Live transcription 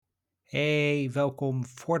Hey, welkom.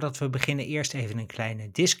 Voordat we beginnen, eerst even een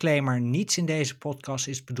kleine disclaimer. Niets in deze podcast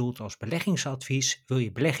is bedoeld als beleggingsadvies. Wil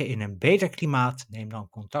je beleggen in een beter klimaat? Neem dan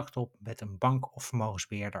contact op met een bank of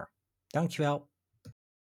vermogensbeheerder. Dankjewel.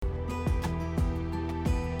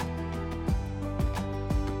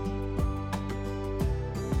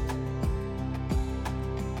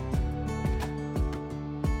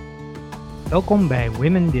 Welkom bij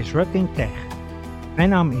Women Disrupting Tech. Mijn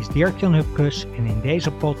naam is Dirk-Jan Hupkes en in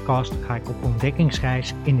deze podcast ga ik op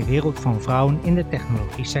ontdekkingsreis in de wereld van vrouwen in de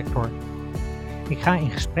technologiesector. Ik ga in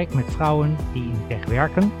gesprek met vrouwen die in tech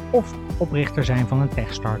werken of oprichter zijn van een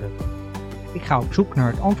tech-startup. Ik ga op zoek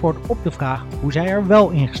naar het antwoord op de vraag hoe zij er wel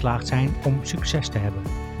in geslaagd zijn om succes te hebben.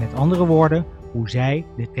 Met andere woorden, hoe zij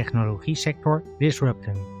de technologiesector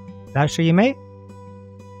disrupten. Luister je mee?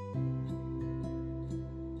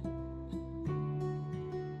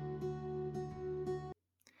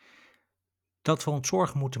 Dat we ons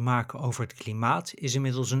zorgen moeten maken over het klimaat is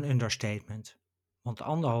inmiddels een understatement. Want de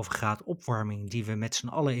 1,5 graad opwarming die we met z'n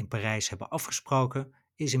allen in Parijs hebben afgesproken,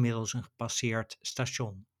 is inmiddels een gepasseerd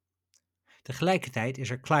station. Tegelijkertijd is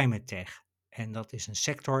er climate tech. En dat is een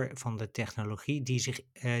sector van de technologie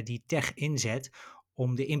die tech inzet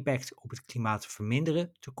om de impact op het klimaat te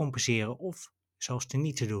verminderen, te compenseren of zelfs te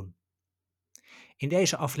niet te doen. In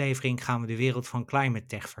deze aflevering gaan we de wereld van climate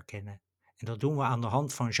tech verkennen. En dat doen we aan de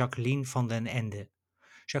hand van Jacqueline van Ende.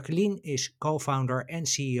 Jacqueline is co-founder en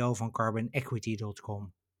CEO van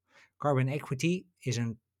carbonequity.com. Carbon Equity is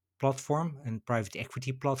een platform, een private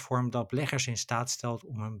equity platform, dat beleggers in staat stelt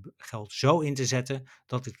om hun geld zo in te zetten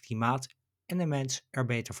dat het klimaat en de mens er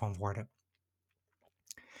beter van worden.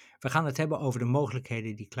 We gaan het hebben over de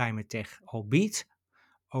mogelijkheden die climate tech al biedt,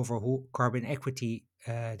 over hoe Carbon Equity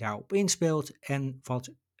daarop inspeelt en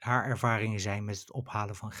wat haar ervaringen zijn met het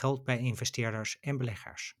ophalen van geld bij investeerders en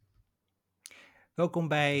beleggers. Welkom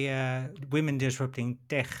bij Women Disrupting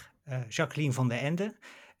Tech, Jacqueline van Ende.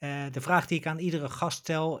 De vraag die ik aan iedere gast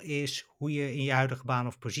stel is hoe je in je huidige baan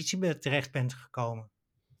of positie terecht bent gekomen.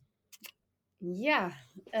 Ja,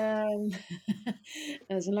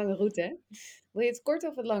 dat is een lange route, hè? Wil je het kort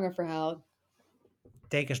of het lange verhaal?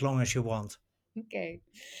 Take as long as you want. Oké.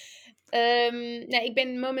 Nou, ik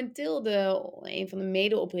ben momenteel een van de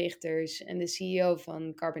medeoprichters en de CEO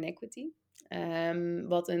van Carbon Equity.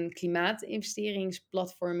 Wat een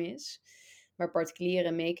klimaatinvesteringsplatform is, waar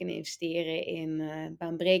particulieren mee kunnen investeren in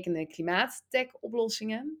baanbrekende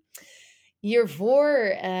klimaattech-oplossingen. Hiervoor,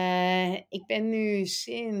 ik ben nu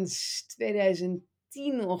sinds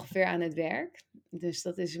 2010 ongeveer aan het werk. Dus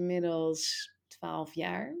dat is inmiddels 12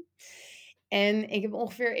 jaar. En ik heb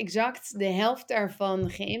ongeveer exact de helft daarvan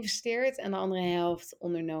geïnvesteerd en de andere helft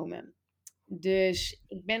ondernomen. Dus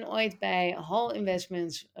ik ben ooit bij Hall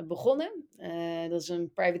Investments begonnen. Dat is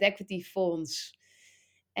een private equity fonds.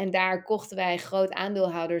 En daar kochten wij groot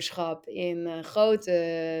aandeelhouderschap in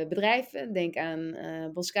grote bedrijven. Denk aan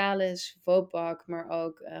Boskalis, Vopak, maar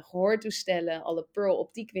ook gehoortoestellen, alle Pearl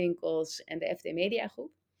optiekwinkels en de FD Media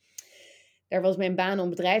Groep. Daar was mijn baan om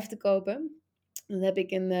bedrijven te kopen. Dat heb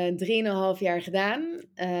ik in 3,5 jaar gedaan.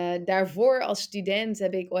 Daarvoor als student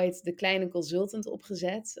heb ik ooit de kleine consultant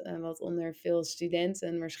opgezet. Wat onder veel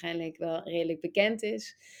studenten waarschijnlijk wel redelijk bekend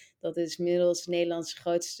is. Dat is middels Nederlands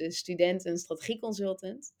grootste studenten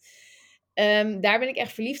strategieconsultant. Daar ben ik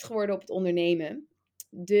echt verliefd geworden op het ondernemen.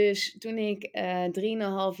 Dus toen ik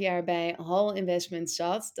 3,5 jaar bij Hall Investment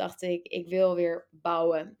zat, dacht ik wil weer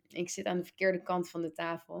bouwen. Ik zit aan de verkeerde kant van de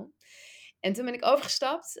tafel. En toen ben ik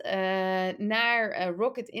overgestapt naar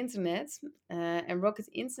Rocket Internet. En Rocket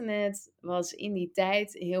Internet was in die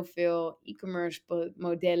tijd heel veel e-commerce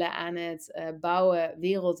modellen aan het bouwen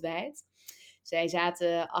wereldwijd. Zij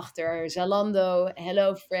zaten achter Zalando,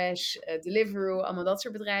 HelloFresh, Deliveroo, allemaal dat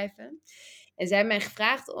soort bedrijven. En zij hebben mij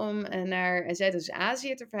gevraagd om naar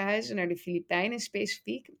Zuidoost-Azië te verhuizen, naar de Filipijnen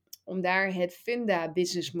specifiek, om daar het Funda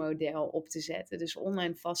businessmodel op te zetten, dus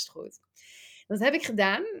online vastgoed. Dat heb ik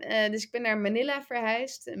gedaan. Dus ik ben naar Manila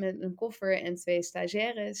verhuisd met een koffer en 2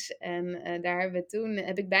 stagiaires. En daar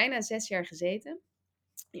heb ik bijna 6 jaar gezeten.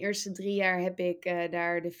 De eerste 3 jaar heb ik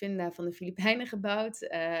daar de Funda van de Filipijnen gebouwd.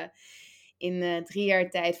 In 3 jaar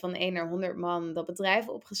tijd van 1 naar 100 man dat bedrijf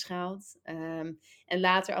opgeschaald. En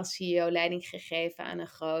later als CEO leiding gegeven aan een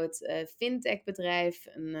groot fintech bedrijf.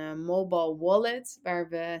 Een mobile wallet. Waar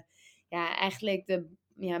we eigenlijk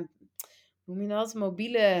hoe noem je dat?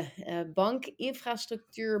 Mobiele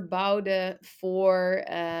bankinfrastructuur bouwden voor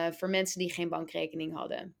mensen die geen bankrekening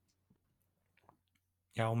hadden.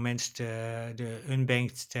 Ja, om mensen de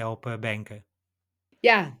unbanked te helpen banken.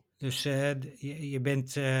 Ja, Dus je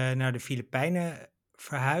bent naar de Filipijnen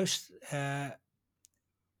verhuisd.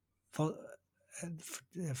 Wat,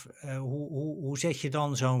 hoe zet je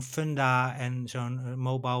dan zo'n funda en zo'n,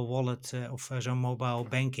 mobile wallet, of, zo'n mobile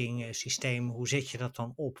banking, systeem, hoe zet je dat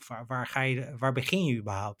dan op? Waar begin je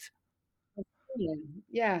überhaupt?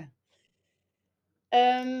 Ja.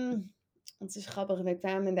 Het is grappig, we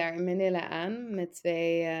kwamen daar in Manila aan met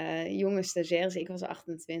 2 jonge stagiaires. Ik was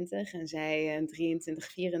 28 en zij,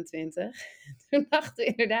 23, 24. Toen dachten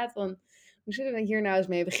we inderdaad van: "Hoe zullen we hier nou eens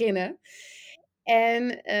mee beginnen?"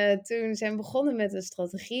 En, toen zijn we begonnen met een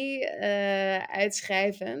strategie,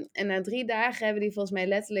 uitschrijven. En na 3 dagen hebben we die volgens mij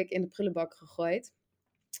letterlijk in de prullenbak gegooid.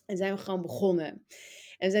 En zijn we gewoon begonnen.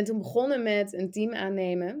 En we zijn toen begonnen met een team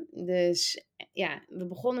aannemen. Dus ja, we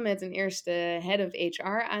begonnen met een eerste head of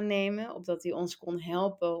HR aannemen, opdat hij ons kon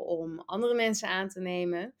helpen om andere mensen aan te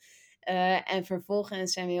nemen. En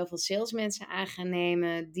vervolgens zijn we heel veel salesmensen aan gaan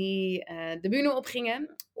nemen die de bühne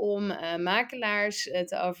opgingen om makelaars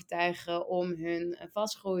te overtuigen om hun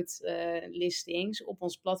vastgoedlistings op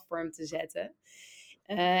ons platform te zetten.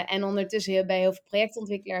 En ondertussen bij heel veel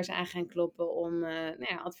projectontwikkelaars aan gaan kloppen om nou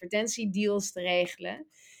ja, advertentiedeals te regelen.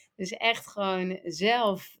 Dus echt gewoon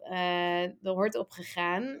zelf de hort op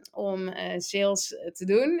gegaan om sales te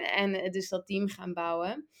doen en dus dat team gaan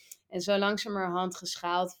bouwen. En zo langzamerhand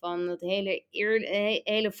geschaald van het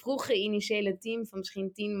hele vroege initiële team van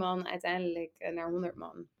misschien 10 man uiteindelijk naar 100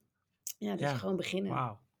 man. Ja, dus Ja, gewoon beginnen.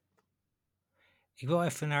 wauw. Ik wil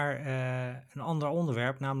even naar, een ander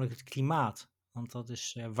onderwerp, namelijk het klimaat. Want dat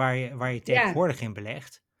is, waar je Ja, tegenwoordig in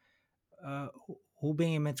belegt. Hoe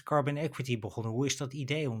ben je met carbon equity begonnen? Hoe is dat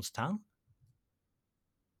idee ontstaan?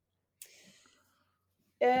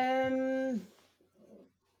 ehm,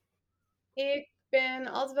 ik ben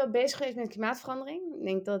altijd wel bezig geweest met klimaatverandering. Ik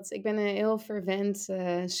denk dat ik ben een heel fervent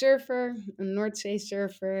surfer, een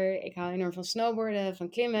Noordzee-surfer. Ik hou enorm van snowboarden, van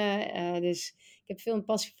klimmen. Dus ik heb veel een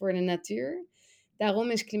passie voor de natuur. Daarom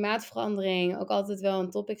is klimaatverandering ook altijd wel een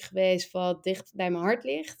topic geweest wat dicht bij mijn hart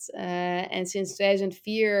ligt. En sinds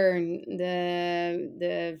 2004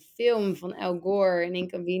 de film van Al Gore, An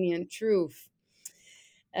Inconvenient Truth,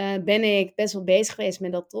 ben ik best wel bezig geweest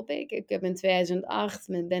met dat topic. Ik heb in 2008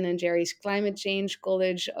 met Ben Jerry's Climate Change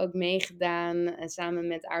College ook meegedaan. Samen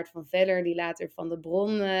met Aart van Veller, die later Van de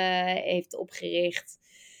Bron heeft opgericht.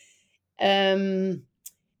 Ehm,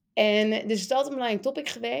 en dus het is altijd een belangrijk topic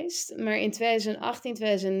geweest. Maar in 2018,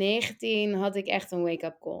 2019 had ik echt een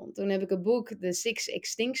wake-up call. Toen heb ik het boek The Sixth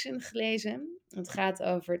Extinction gelezen. Het gaat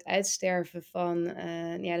over het uitsterven van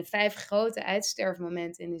ja, de 5 grote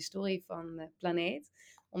uitsterfmomenten in de historie van de planeet.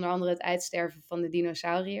 Onder andere het uitsterven van de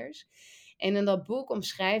dinosauriërs. En in dat boek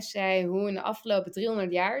omschrijft zij hoe in de afgelopen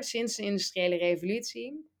 300 jaar, sinds de industriële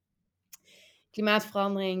revolutie,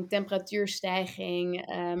 klimaatverandering, temperatuurstijging,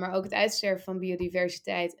 maar ook het uitsterven van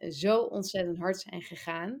biodiversiteit zo ontzettend hard zijn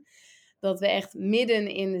gegaan, dat we echt midden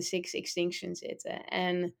in de Sixth Extinction zitten.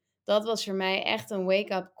 En dat was voor mij echt een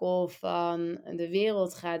wake-up call van de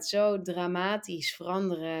wereld gaat zo dramatisch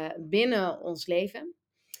veranderen binnen ons leven.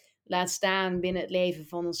 Laat staan binnen het leven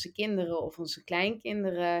van onze kinderen of onze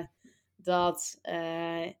kleinkinderen. Dat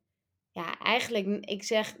ja, eigenlijk, ik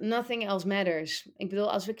zeg nothing else matters. Ik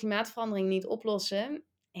bedoel, als we klimaatverandering niet oplossen,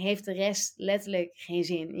 heeft de rest letterlijk geen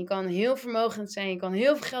zin. Je kan heel vermogend zijn, je kan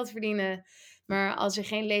heel veel geld verdienen, maar als er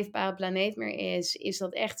geen leefbare planeet meer is, is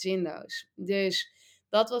dat echt zinloos. Dus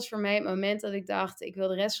dat was voor mij het moment dat ik dacht, ik wil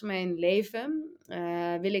de rest van mijn leven,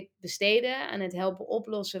 wil ik besteden aan het helpen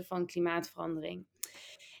oplossen van klimaatverandering.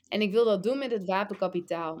 En ik wil dat doen met het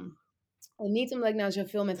wapenkapitaal. En niet omdat ik nou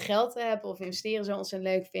zoveel met geld heb of investeren zo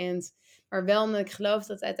ontzettend leuk vind, maar wel omdat ik geloof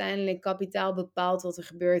dat uiteindelijk kapitaal bepaalt wat er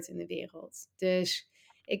gebeurt in de wereld. Dus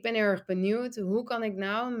ik ben heel erg benieuwd, hoe kan ik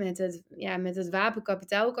nou met het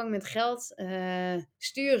wapenkapitaal, hoe kan ik met geld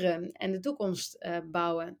sturen en de toekomst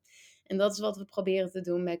bouwen? En dat is wat we proberen te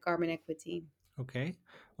doen bij Carbon Equity. Oké,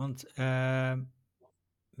 want,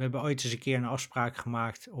 we hebben ooit eens een keer een afspraak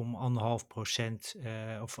gemaakt om 1,5%,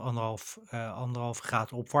 of 1,5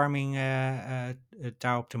 graad opwarming,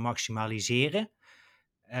 daarop te maximaliseren.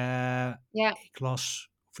 Eh, Ja, ik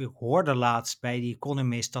las of ik hoorde laatst bij The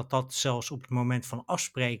Economist dat dat zelfs op het moment van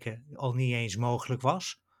afspreken al niet eens mogelijk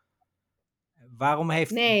was. Waarom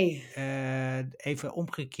heeft, nee. even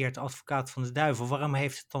omgekeerd advocaat van de duivel, waarom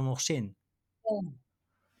heeft het dan nog zin?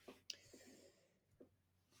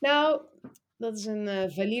 Nou, dat is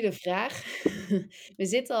een valide vraag. We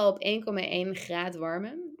zitten al op 1,1 graad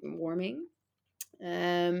warming.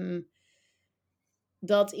 Ehm,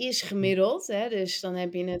 dat is gemiddeld, hè, dus dan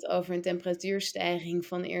heb je het over een temperatuurstijging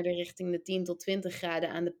van eerder richting de 10 tot 20 graden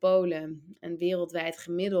aan de polen en wereldwijd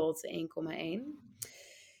gemiddeld 1,1.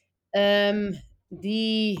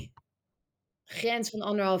 Die grens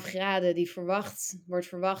van 1,5 graden die wordt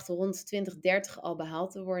verwacht rond 2030 al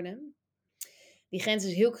behaald te worden. Die grens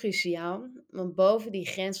is heel cruciaal, want boven die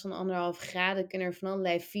grens van 1,5 graden kunnen er van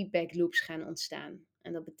allerlei feedback loops gaan ontstaan.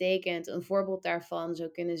 En dat betekent, een voorbeeld daarvan zou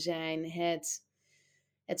kunnen zijn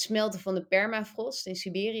het smelten van de permafrost in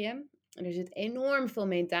Siberië. En er zit enorm veel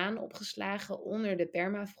methaan opgeslagen onder de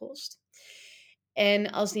permafrost.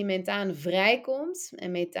 En als die methaan vrijkomt,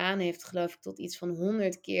 en methaan heeft geloof ik tot iets van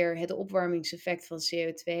 100 keer het opwarmingseffect van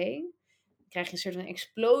CO2, krijg je een soort van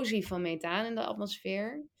explosie van methaan in de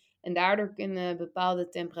atmosfeer. En daardoor kunnen bepaalde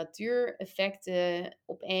temperatuureffecten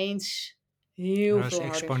opeens heel Dat is veel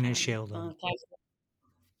harder gaan. exponentieel dan. Dan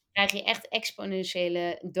krijg je echt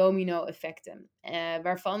exponentiële domino-effecten,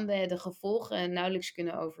 waarvan we de gevolgen nauwelijks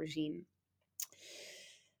kunnen overzien.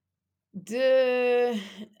 De,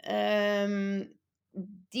 ehm,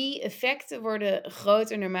 die effecten worden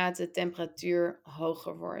groter naarmate de temperatuur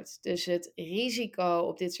hoger wordt. Dus het risico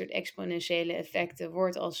op dit soort exponentiële effecten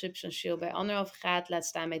wordt al substantieel bij 1,5 graden, laat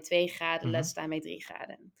staan bij 2 graden, laat Mhm, staan bij 3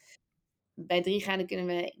 graden. Bij 3 graden kunnen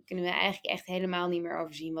we eigenlijk echt helemaal niet meer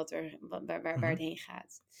overzien waar het mhm. heen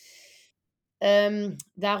gaat.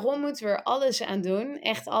 Daarom moeten we er alles aan doen,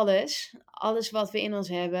 echt alles. Alles wat we in ons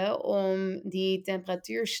hebben om die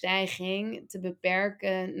temperatuurstijging te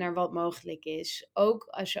beperken naar wat mogelijk is. Ook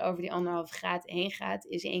als je over die 1,5 graden heen gaat,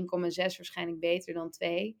 is 1,6 waarschijnlijk beter dan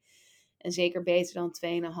 2. En zeker beter dan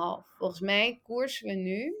 2,5. Volgens mij koersen we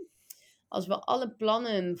nu, als we alle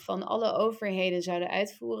plannen van alle overheden zouden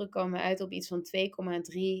uitvoeren, komen we uit op iets van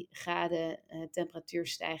 2,3 graden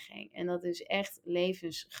temperatuurstijging. En dat is echt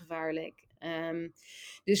levensgevaarlijk.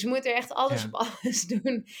 Dus we moeten er echt alles op Ja. alles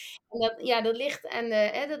doen. En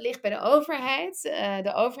dat ligt bij de overheid.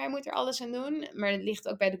 De overheid moet er alles aan doen, maar het ligt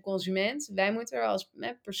ook bij de consument. Wij moeten er als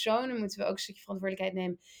personen moeten we ook een stukje verantwoordelijkheid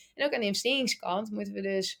nemen. En ook aan de investeringskant moeten we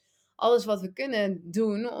dus alles wat we kunnen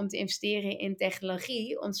doen om te investeren in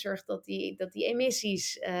technologie, om te zorgen dat die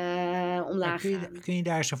emissies Ja, omlaag gaan. kun je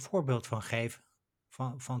daar eens een voorbeeld van geven?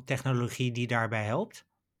 Van technologie die daarbij helpt?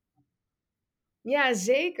 Ja,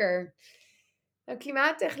 zeker. Nou,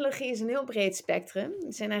 klimaattechnologie is een heel breed spectrum.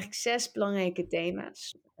 Er zijn eigenlijk 6 belangrijke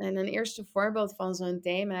thema's. En een eerste voorbeeld van zo'n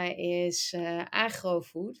thema is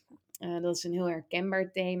agrofood. Dat is een heel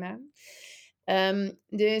herkenbaar thema.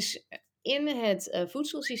 Dus in het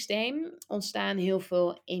voedselsysteem ontstaan heel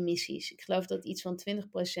veel emissies. Ik geloof dat iets van 20%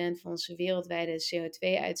 van onze wereldwijde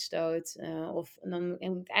CO2-uitstoot, of en dan moet ik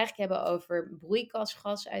het eigenlijk hebben over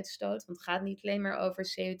broeikasgasuitstoot, want het gaat niet alleen maar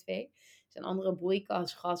over CO2. Er zijn andere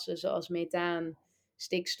broeikasgassen zoals methaan,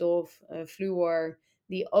 stikstof, fluor,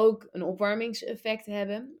 die ook een opwarmingseffect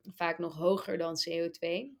hebben, vaak nog hoger dan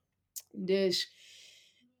CO2. Dus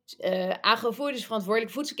agrofood is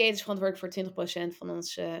verantwoordelijk, voedselketen is verantwoordelijk voor 20% van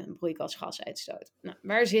onze broeikasgasuitstoot. Nou,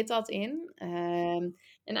 waar zit dat in?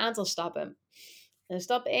 Een aantal stappen.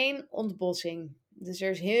 Stap 1, ontbossing. Dus er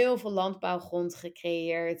is heel veel landbouwgrond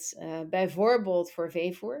gecreëerd, bijvoorbeeld voor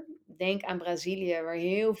veevoer. Denk aan Brazilië, waar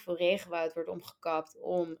heel veel regenwoud wordt omgekapt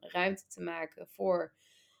om ruimte te maken voor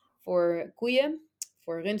koeien,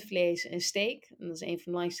 voor rundvlees en steak. En dat is een van de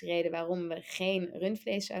belangrijkste redenen waarom we geen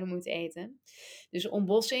rundvlees zouden moeten eten. Dus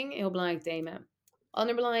ontbossing, een heel belangrijk thema.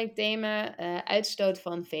 Ander belangrijk thema, uitstoot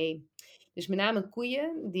van vee. Dus met name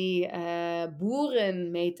koeien, die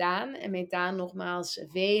boeren methaan. En methaan nogmaals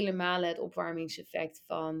vele malen het opwarmingseffect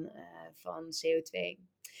van CO2.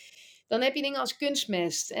 Dan heb je dingen als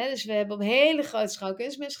kunstmest. Hè? Dus we hebben op hele grote schaal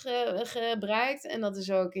kunstmest gebruikt. En dat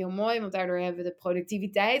is ook heel mooi, want daardoor hebben we de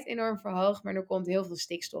productiviteit enorm verhoogd. Maar er komt heel veel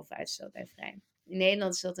stikstofuitstoot bij vrij. In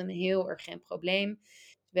Nederland is dat een heel urgent probleem.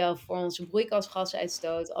 Zowel voor onze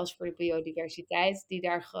broeikasgasuitstoot als voor de biodiversiteit, die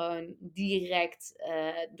daar gewoon direct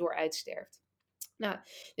door uitsterft. Nou,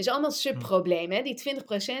 dus allemaal Hm, subproblemen. Die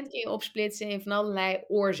 20% kun je opsplitsen in van allerlei mhm.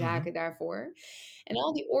 oorzaken daarvoor. En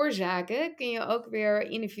al die oorzaken kun je ook weer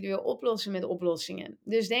individueel oplossen met oplossingen.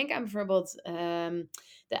 Dus denk aan bijvoorbeeld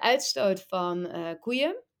de uitstoot van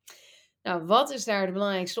koeien. Nou, wat is daar de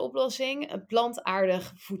belangrijkste oplossing?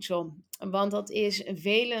 Plantaardig voedsel. Want dat is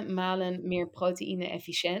vele malen meer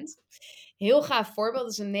proteïne-efficiënt. Heel gaaf voorbeeld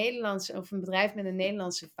is een bedrijf met een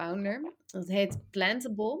Nederlandse founder. Dat heet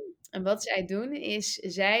Plantable. En wat zij doen is,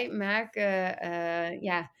 zij maken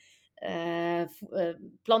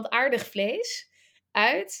plantaardig vlees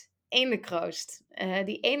uit eendenkroost.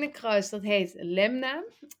 Die eendenkroost, dat heet lemna.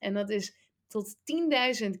 En dat is tot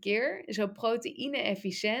 10.000 keer zo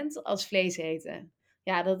proteïne-efficiënt als vlees eten.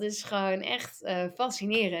 Ja, dat is gewoon echt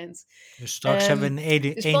fascinerend. Dus straks hebben Ehm, we een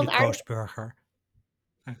dus plantaardig, Ede-kroostburger.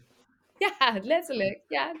 ja, letterlijk.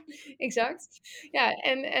 Ja, exact. Ja,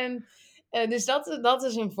 en Dus dat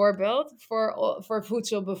is een voorbeeld voor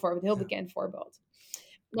voedsel bijvoorbeeld, een heel Ja. bekend voorbeeld.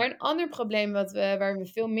 Maar een ander probleem waar we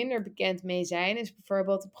veel minder bekend mee zijn, is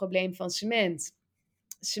bijvoorbeeld het probleem van cement.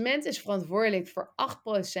 Cement is verantwoordelijk voor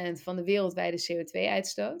 8% van de wereldwijde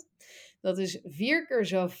CO2-uitstoot. Dat is 4 keer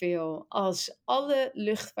zoveel als alle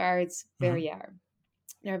luchtvaart per Mhm. jaar.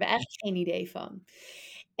 Daar hebben we eigenlijk geen idee van.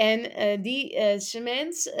 En, die,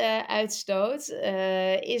 cementuitstoot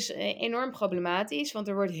is enorm problematisch, want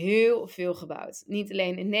er wordt heel veel gebouwd. Niet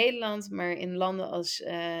alleen in Nederland, maar in landen als,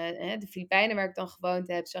 de Filipijnen, waar ik dan gewoond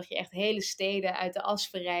heb, zag je echt hele steden uit de as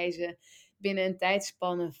verrijzen binnen een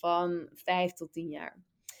tijdspanne van 5 tot 10 jaar.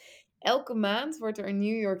 Elke maand wordt er in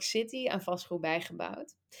New York City aan vastgoed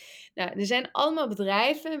bijgebouwd. Nou, er zijn allemaal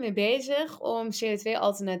bedrijven mee bezig om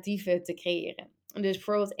CO2-alternatieven te creëren. Dus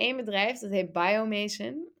bijvoorbeeld één bedrijf, dat heet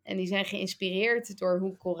Biomason. En die zijn geïnspireerd door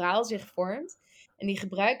hoe koraal zich vormt. En die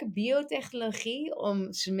gebruiken biotechnologie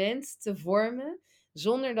om cement te vormen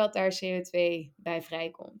zonder dat daar CO2 bij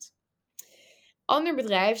vrijkomt. Ander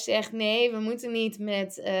bedrijf zegt: nee, we moeten niet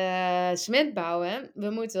met cement bouwen. We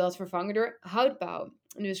moeten dat vervangen door houtbouw.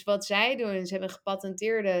 Dus wat zij doen, ze hebben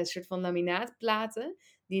gepatenteerde soort van laminaatplaten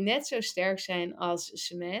die net zo sterk zijn als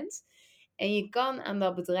cement. En je kan aan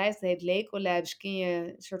dat bedrijf, dat heet Lecolabs, kun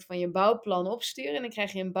je een soort van je bouwplan opsturen. En dan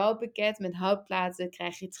krijg je een bouwpakket met houtplaten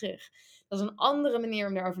krijg je terug. Dat is een andere manier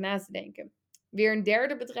om daarover na te denken. Weer een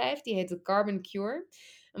derde bedrijf, die heet de Carbon Cure.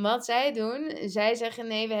 En wat zij doen, zij zeggen: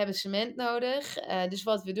 nee, we hebben cement nodig. Dus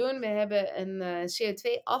wat we doen, we hebben een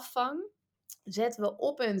CO2-afvang. Zetten we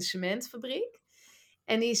op een cementfabriek.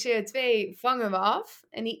 En die CO2 vangen we af.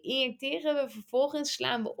 En die injecteren we vervolgens,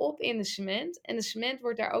 slaan we op in de cement. En de cement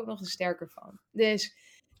wordt daar ook nog eens sterker van. Dus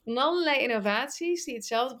van allerlei innovaties die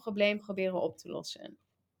hetzelfde probleem proberen op te lossen.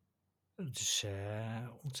 Het is,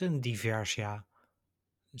 ontzettend divers, ja.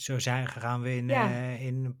 Zo gaan we Ja,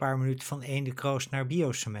 in een paar minuten van eende kroost naar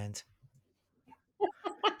biocement.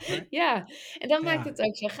 Maar ja. En dat maakt ja, het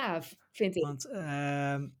ook zo gaaf, vind ik. want,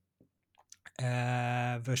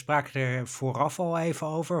 we spraken er vooraf al even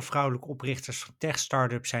over. Vrouwelijke oprichters van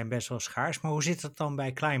tech-startups zijn best wel schaars. Maar hoe zit het dan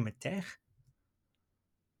bij climate tech?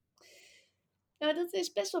 Nou, dat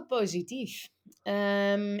is best wel positief.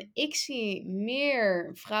 Ik zie meer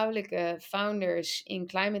vrouwelijke founders in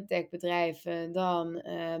climate tech bedrijven dan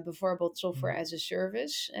bijvoorbeeld Mhm, software as a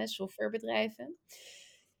service, softwarebedrijven.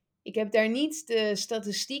 Ik heb daar niet de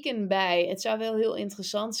statistieken bij. Het zou wel heel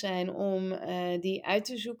interessant zijn om die uit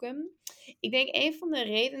te zoeken. Ik denk een van de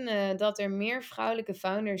redenen dat er meer vrouwelijke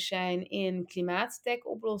founders zijn in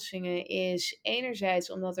klimaattech-oplossingen is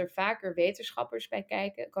enerzijds omdat er vaker wetenschappers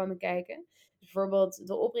bij komen kijken. Bijvoorbeeld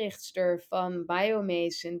de oprichtster van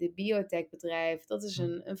Biomason, dit biotechbedrijf, dat is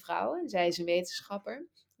mhm, een vrouw en zij is een wetenschapper.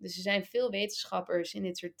 Dus er zijn veel wetenschappers in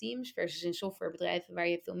dit soort teams versus in softwarebedrijven waar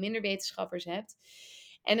je veel minder wetenschappers hebt.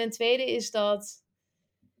 En een tweede is dat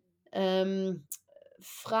ehm,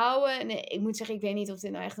 vrouwen, nee, ik moet zeggen, ik weet niet of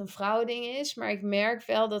dit nou echt een vrouwending is, maar ik merk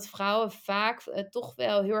wel dat vrouwen vaak toch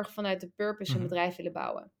wel heel erg vanuit de purpose een mhm. bedrijf willen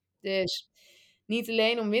bouwen. Dus niet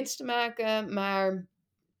alleen om winst te maken, maar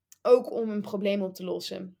ook om een probleem op te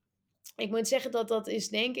lossen. Ik moet zeggen dat dat is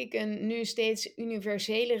denk ik een nu steeds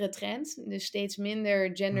universelere trend. Dus steeds minder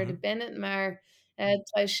gender Mhm. dependent. Maar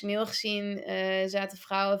traditioneel gezien zaten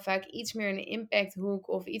vrouwen vaak iets meer in de impacthoek.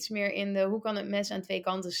 Of iets meer in de hoe kan het mes aan twee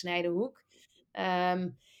kanten snijden hoek. Ehm,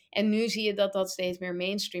 en nu zie je dat dat steeds meer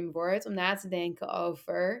mainstream wordt. Om na te denken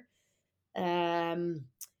over ehm,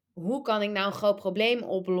 hoe kan ik nou een groot probleem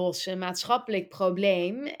oplossen, een maatschappelijk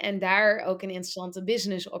probleem. En daar ook een interessante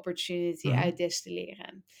business opportunity Mhm. uit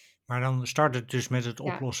destilleren. Maar dan start het dus met het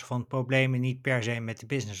Ja, oplossen van het probleem en niet per se met de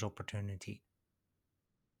business opportunity.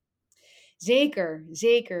 zeker,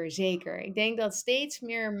 zeker, zeker. Ik denk dat steeds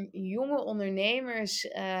meer jonge ondernemers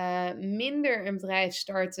minder een bedrijf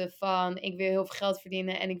starten van ik wil heel veel geld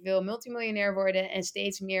verdienen en ik wil multimiljonair worden. En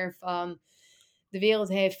steeds meer van de wereld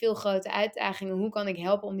heeft veel grote uitdagingen. Hoe kan ik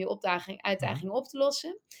helpen om die Mhm. uitdagingen op te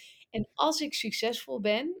lossen? En als ik succesvol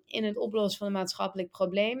ben in het oplossen van een maatschappelijk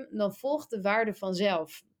probleem, dan volgt de waarde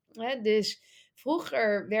vanzelf. Dus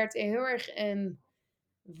vroeger werd er heel erg een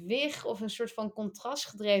wig of een soort van contrast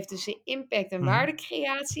gedreven tussen impact en Mhm.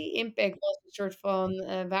 waardecreatie. Impact was een soort van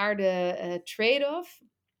waarde trade-off.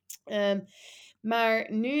 Ehm,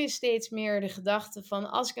 maar nu is steeds meer de gedachte van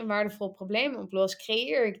als ik een waardevol probleem oplos,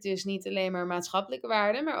 creëer ik dus niet alleen maar maatschappelijke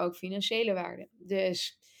waarde, maar ook financiële waarde.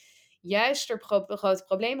 Dus juist door grote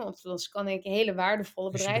problemen op te lossen, kan ik hele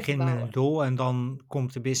waardevolle Dus je bedrijven begint met een bouwen. doel en dan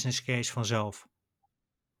komt de business case vanzelf.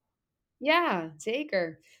 Ja,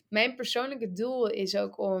 zeker. Mijn persoonlijke doel is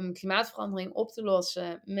ook om klimaatverandering op te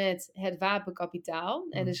lossen met het wapenkapitaal.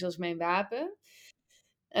 En Mhm. dus dat is mijn wapen.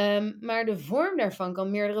 Maar de vorm daarvan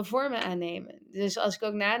kan meerdere vormen aannemen. Dus als ik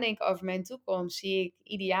ook nadenk over mijn toekomst, zie ik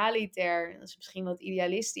idealiter, dat is misschien wat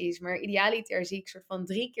idealistisch, maar idealiter zie ik soort van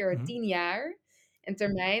 3 keer Mhm, 10 jaar een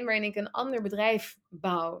termijn waarin ik een ander bedrijf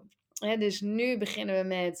bouw. Dus nu beginnen we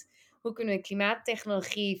met hoe kunnen we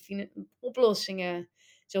klimaattechnologie, oplossingen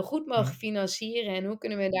zo goed mhm, mogelijk financieren en hoe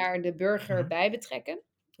kunnen we daar de burger mhm, bij betrekken?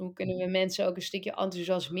 Hoe kunnen we mensen ook een stukje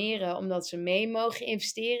enthousiasmeren omdat ze mee mogen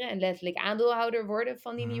investeren en letterlijk aandeelhouder worden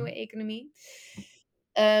van die nieuwe mhm, economie?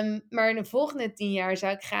 Maar in de volgende 10 jaar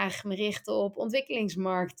zou ik graag me richten op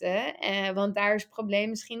ontwikkelingsmarkten, want daar is het probleem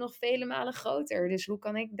misschien nog vele malen groter. Dus hoe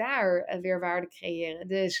kan ik daar weer waarde creëren?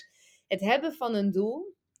 Dus het hebben van een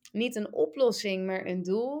doel, niet een oplossing, maar een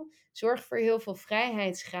doel, zorgt voor heel veel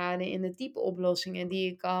vrijheidsgraden in de type oplossingen die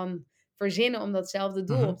je kan verzinnen om datzelfde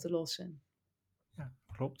doel op mhm. te lossen. Ja,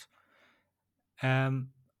 klopt.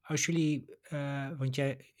 Als jullie, want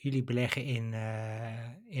jullie beleggen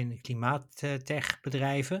in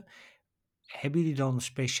klimaattechbedrijven. Hebben jullie dan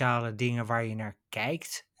speciale dingen waar je naar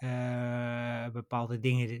kijkt? Bepaalde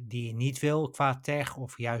dingen die je niet wil qua tech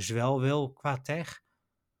of juist wel wil qua tech?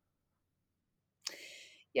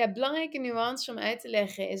 Ja, belangrijke nuance om uit te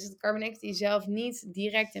leggen is dat Carbon Equity zelf niet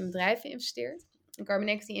direct in bedrijven investeert. Carbon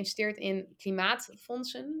Equity investeert in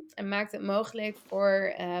klimaatfondsen en maakt het mogelijk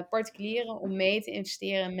voor particulieren om mee te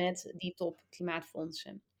investeren met die top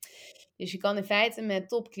klimaatfondsen. Dus je kan in feite met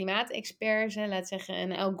top klimaatexperts, laat zeggen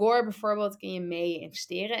een Al Gore bijvoorbeeld, kun je mee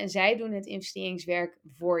investeren en zij doen het investeringswerk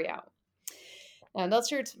voor jou. Nou, dat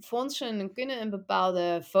soort fondsen kunnen een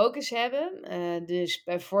bepaalde focus hebben. Dus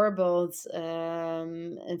bijvoorbeeld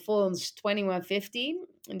een fonds 2150,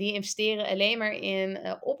 die investeren alleen maar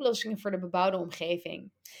in oplossingen voor de bebouwde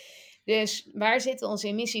omgeving. Dus waar zitten onze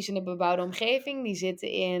emissies in de bebouwde omgeving? Die zitten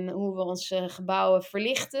in hoe we onze gebouwen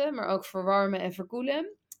verlichten, maar ook verwarmen en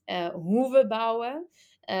verkoelen. Hoe we bouwen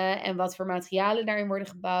en wat voor materialen daarin worden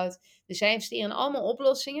gebouwd. Dus zij investeren in allemaal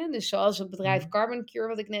oplossingen. Dus zoals het bedrijf Mhm, Carbon Cure,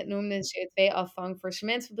 wat ik net noemde, CO2-afvang voor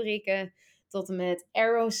cementfabrieken. Tot en met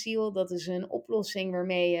AeroSeal, dat is een oplossing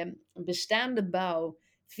waarmee je een bestaande bouw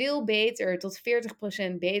veel beter, tot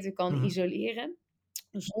 40% beter kan mhm, isoleren.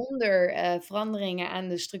 Zonder veranderingen aan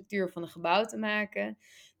de structuur van een gebouw te maken.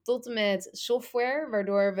 Tot en met software,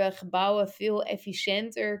 waardoor we gebouwen veel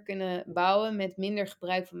efficiënter kunnen bouwen met minder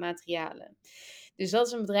gebruik van materialen. Dus dat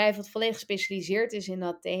is een bedrijf wat volledig gespecialiseerd is in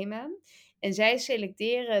dat thema. En zij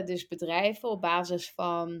selecteren dus bedrijven op basis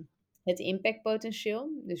van het impactpotentieel.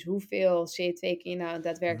 Dus hoeveel CO2 kun je nou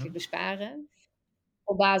daadwerkelijk mhm, besparen?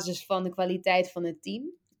 Op basis van de kwaliteit van het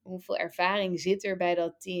team. Hoeveel ervaring zit er bij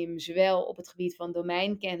dat team, zowel op het gebied van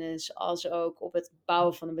domeinkennis als ook op het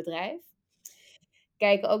bouwen van een bedrijf?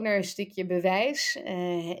 Kijken ook naar een stukje bewijs.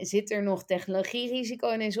 Zit er nog technologierisico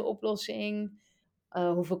in deze oplossing?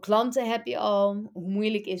 Hoeveel klanten heb je al? Hoe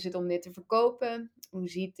moeilijk is het om dit te verkopen? Hoe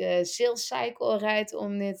ziet de sales cycle eruit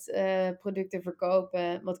om dit product te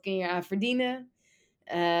verkopen? Wat kun je eraan verdienen?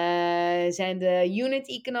 Zijn de unit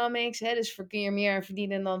economics, hè, dus kun je er meer aan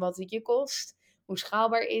verdienen dan wat het je kost? Hoe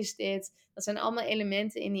schaalbaar is dit? Dat zijn allemaal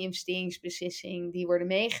elementen in die investeringsbeslissing die worden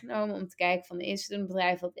meegenomen om te kijken van is het een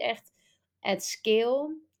bedrijf dat echt at scale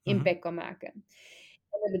mhm, impact kan maken.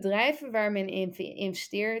 En de bedrijven waar men in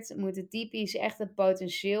investeert moeten typisch echt het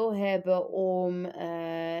potentieel hebben om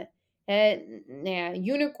nou ja,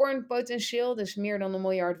 unicorn potentieel, dus meer dan 1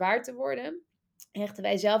 miljard waard te worden hechten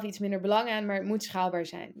wij zelf iets minder belang aan, maar het moet schaalbaar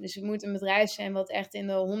zijn. Dus het moet een bedrijf zijn wat echt in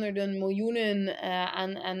de honderden miljoenen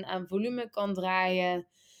aan volume kan draaien.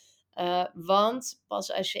 Want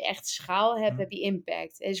pas als je echt schaal hebt, mhm. heb je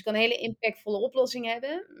impact. Dus je kan een hele impactvolle oplossing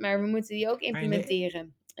hebben, maar we moeten die ook Maar in de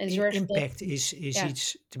implementeren. En zorgen dat, impact is ja,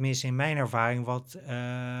 iets, tenminste in mijn ervaring,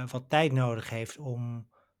 wat tijd nodig heeft om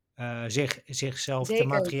zichzelf te zeker,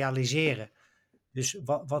 materialiseren. Dus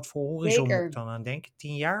wat voor horizon moet ik zeker. dan aan denken?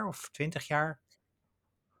 10 jaar of 20 jaar?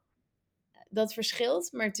 Dat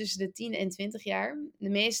verschilt, maar tussen de 10 en 20 jaar. De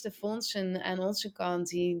meeste fondsen aan onze kant,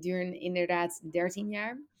 die duren inderdaad 13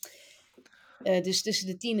 jaar. Dus tussen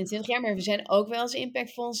de 10 en 20 jaar. Maar we zijn ook wel eens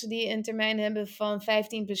impactfondsen die een termijn hebben van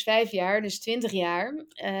 15 plus 5 jaar, dus 20 jaar.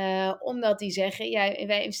 Omdat die zeggen, ja,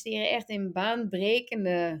 wij investeren echt in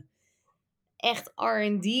baanbrekende echt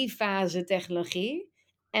R&D-fase technologie.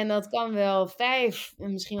 En dat kan wel 5,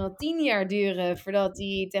 misschien wel 10 jaar duren voordat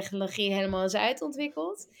die technologie helemaal is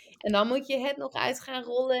uitontwikkeld. En dan moet je het nog uit gaan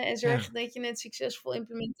rollen en Ja, zorgen dat je het succesvol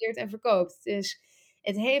implementeert en verkoopt. Dus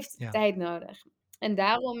het heeft ja. tijd nodig. En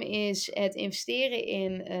daarom is het investeren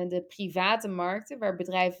in de private markten, waar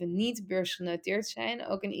bedrijven niet beursgenoteerd zijn,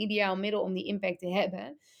 ook een ideaal middel om die impact te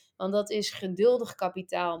hebben. Want dat is geduldig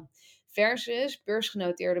kapitaal. versus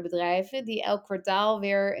beursgenoteerde bedrijven die elk kwartaal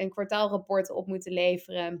weer een kwartaalrapport op moeten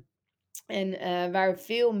leveren en waar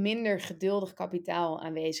veel minder geduldig kapitaal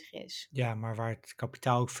aanwezig is. Ja, maar waar het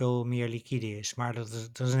kapitaal ook veel meer liquide is. Maar dat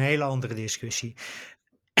is een hele andere discussie.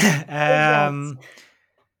 Exact. Ehm,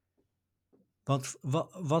 want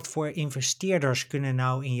wat voor investeerders kunnen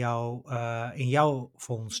nou in jouw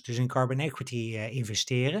fonds, dus in carbon equity,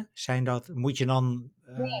 investeren? Moet je dan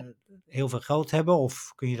heel veel geld hebben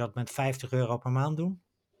of kun je dat met €50 per maand doen?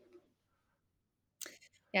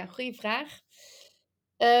 Ja, goede vraag.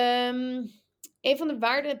 Ehm, een van de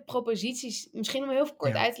waardeproposities, misschien om heel even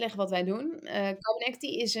kort Ja. uit te leggen wat wij doen. Carbon Equity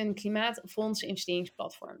is een klimaatfonds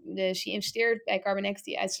investeringsplatform. Dus je investeert bij Carbon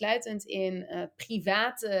Equity uitsluitend in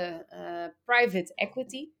private private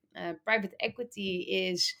equity. Private equity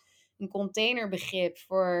is een containerbegrip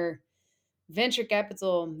voor venture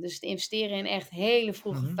capital. Dus het investeren in echt hele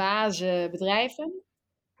vroege Mhm. fase bedrijven.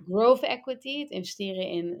 Growth equity, het investeren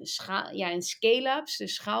in scale-ups,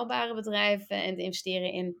 dus schaalbare bedrijven. En het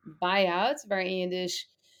investeren in buy-out, waarin je dus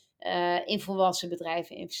in volwassen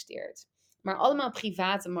bedrijven investeert. Maar allemaal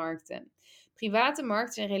private markten. Private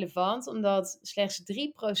markten zijn relevant omdat slechts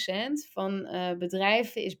 3% van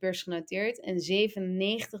bedrijven is beursgenoteerd en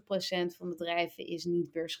 97% van bedrijven is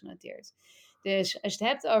niet beursgenoteerd. Dus als je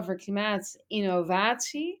het hebt over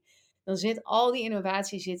klimaatinnovatie, dan zit al die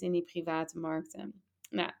innovatie zit in die private markten.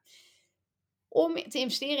 Nou, om te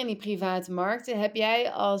investeren in die private markten heb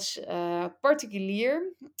jij als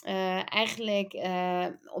particulier eigenlijk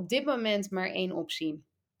op dit moment maar één optie.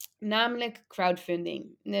 Namelijk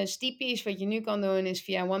crowdfunding. Dus typisch wat je nu kan doen is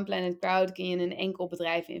via One Planet Crowd kun je in een enkel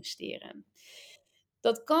bedrijf investeren.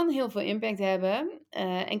 Dat kan heel veel impact hebben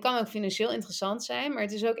en kan ook financieel interessant zijn, maar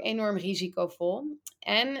het is ook enorm risicovol.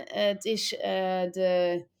 En het is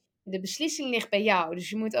de beslissing ligt bij jou. Dus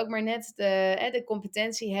je moet ook maar net de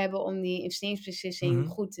competentie hebben om die investeringsbeslissing Mhm.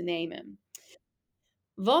 goed te nemen.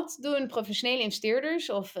 Wat doen professionele investeerders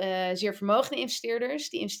of zeer vermogende investeerders?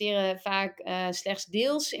 Die investeren vaak slechts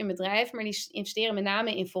deels in bedrijven, maar die investeren met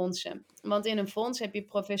name in fondsen. Want in een fonds heb je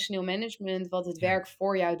professioneel management wat het Ja, werk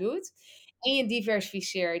voor jou doet. En je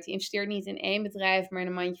diversificeert. Je investeert niet in één bedrijf, maar in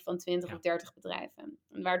een mandje van 20 of ja. 30 bedrijven.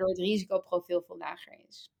 Waardoor het risicoprofiel veel lager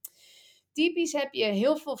is. Typisch heb je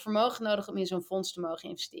heel veel vermogen nodig om in zo'n fonds te mogen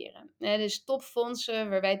investeren. Dus topfondsen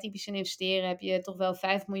waar wij typisch in investeren, heb je toch wel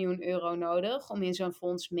 5 miljoen euro nodig om in zo'n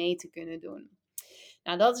fonds mee te kunnen doen.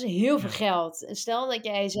 Nou, dat is heel veel Ja. geld. En stel dat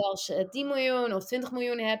jij zelfs 10 miljoen of 20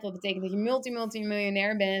 miljoen hebt, dat betekent dat je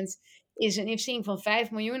multimiljonair bent, is een investering van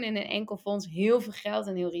 5 miljoen in een enkel fonds heel veel geld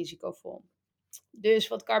en heel risicovol. Dus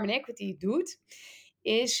wat carbon equity doet,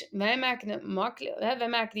 is wij maken het makkelijk, wij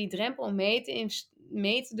maken die drempel om mee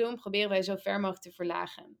te doen, proberen wij zo ver mogelijk te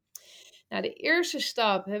verlagen. Nou, de eerste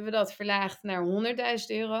stap hebben we dat verlaagd naar 100.000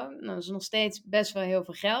 euro. Nou, dat is nog steeds best wel heel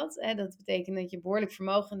veel geld. Hè. Dat betekent dat je behoorlijk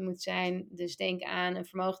vermogend moet zijn. Dus denk aan een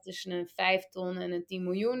vermogen tussen een 5 ton en een 10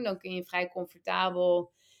 miljoen. Dan kun je vrij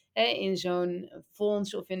comfortabel in zo'n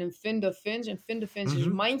fonds of in een fund of funds. Een fund of funds is een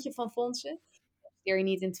Mhm. mandje van fondsen. Investeer je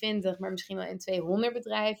niet in 20, maar misschien wel in 200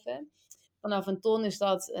 bedrijven. Vanaf een ton is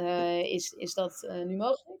dat nu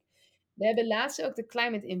mogelijk. We hebben laatst ook de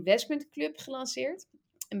Climate Investment Club gelanceerd.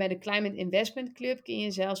 En bij de Climate Investment Club kun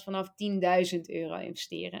je zelfs vanaf 10.000 euro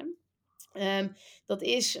investeren. Ehm, dat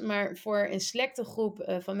is maar voor een selecte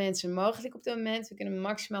groep van mensen mogelijk op dit moment. We kunnen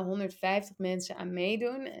maximaal 150 mensen aan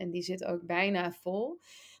meedoen. En die zit ook bijna vol.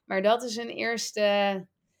 Maar dat is een eerste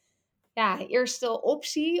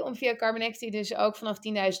optie om via Carbon Equity dus ook vanaf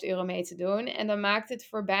 10.000 euro mee te doen. En dan maakt het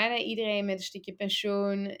voor bijna iedereen met een stukje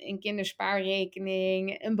pensioen, een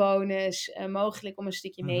kinderspaarrekening, een bonus mogelijk om een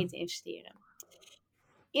stukje mee Mhm. te investeren.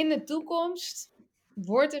 In de toekomst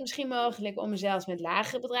wordt het misschien mogelijk om zelfs met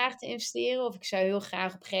lagere bedragen te investeren. Of ik zou heel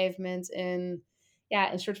graag op een gegeven moment een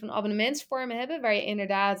soort van abonnementsvorm hebben. Waar je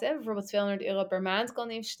inderdaad bijvoorbeeld 200 euro per maand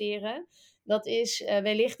kan investeren. Dat is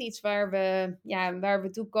wellicht iets waar we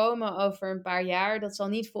toe komen over een paar jaar. Dat zal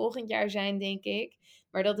niet volgend jaar zijn, denk ik.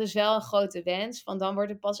 Maar dat is wel een grote wens. Want dan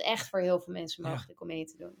wordt het pas echt voor heel veel mensen Ja. mogelijk om mee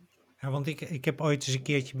te doen. Ja, want ik heb ooit eens een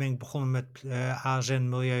keertje ben ik begonnen met ASN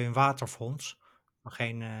Milieu en Waterfonds. Maar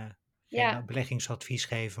geen Ja, beleggingsadvies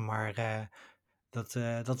geven, maar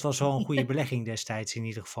dat was wel een goede belegging destijds in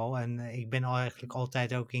ieder geval. En ik ben al eigenlijk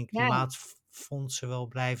altijd ook in ja, klimaatfondsen wel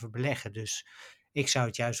blijven beleggen. Dus ik zou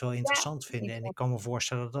het juist wel ja. interessant vinden. En ik kan me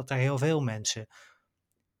voorstellen dat er heel veel mensen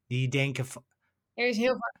die denken van, Er is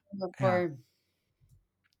heel veel aandacht ja, voor.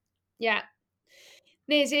 Ja,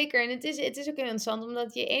 nee, zeker. En het is ook heel interessant,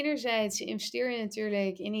 omdat je enerzijds investeer je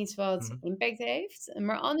natuurlijk in iets wat mhm, impact heeft,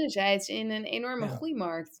 maar anderzijds in een enorme ja,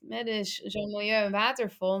 groeimarkt. Hè? Dus zo'n milieu- en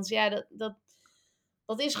waterfonds, ja, dat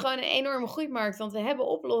Dat is gewoon een enorme groeimarkt, want we hebben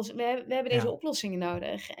deze Ja. oplossingen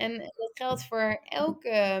nodig. En dat geldt voor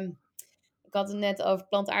elke ik had het net over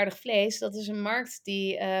plantaardig vlees. Dat is een markt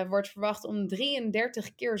die, wordt verwacht om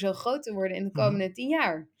 33 keer zo groot te worden in de Mhm. komende 10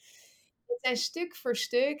 jaar. Het zijn stuk voor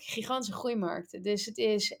stuk gigantische groeimarkten. Dus het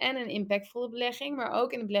is en een impactvolle belegging, maar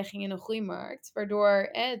ook een belegging in een groeimarkt. Waardoor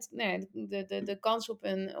nou ja, de kans op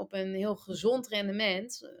een heel gezond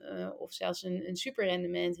rendement, of zelfs een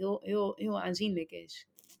superrendement, heel aanzienlijk is.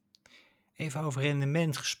 Even over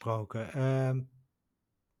rendement gesproken.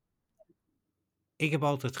 Ik heb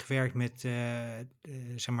altijd gewerkt met,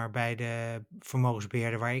 zeg maar bij de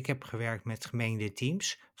vermogensbeheerder waar ik heb gewerkt met gemengde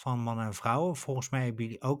teams van mannen en vrouwen. Volgens mij hebben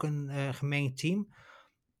jullie ook een gemengd team.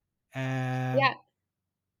 Ehm, Ja,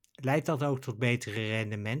 Leidt dat ook tot betere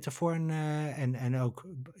rendementen voor een, en ook,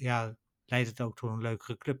 ja, leidt het ook tot een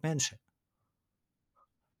leukere club mensen?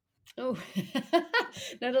 oeh.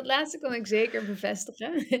 Nou, dat laatste kan ik zeker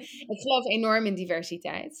bevestigen. Ik geloof enorm in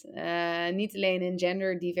diversiteit. Niet alleen in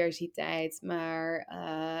genderdiversiteit, maar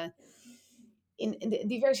in de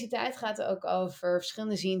diversiteit gaat er ook over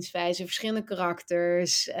verschillende zienswijzen, verschillende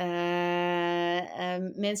karakters,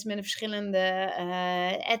 mensen met een verschillende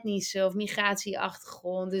etnische of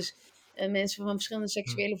migratieachtergrond, dus mensen van verschillende Hm.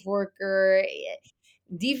 seksuele voorkeur.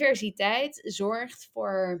 Diversiteit zorgt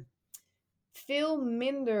voor veel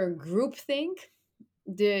minder groupthink.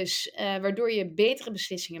 Dus waardoor je betere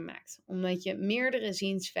beslissingen maakt. Omdat je meerdere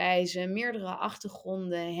zienswijzen, meerdere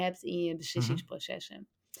achtergronden hebt in je Mhm. beslissingsprocessen.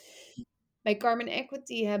 Bij Carbon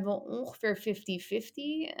Equity hebben we ongeveer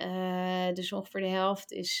 50-50. Dus ongeveer de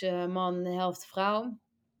helft is man, de helft vrouw.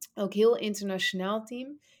 Ook heel internationaal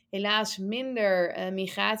team. Helaas minder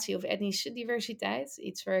migratie of etnische diversiteit.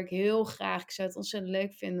 Iets waar ik heel graag, ik zou het ontzettend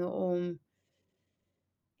leuk vinden om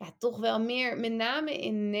ja, toch wel meer, met name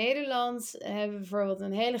in Nederland hebben we bijvoorbeeld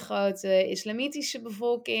een hele grote islamitische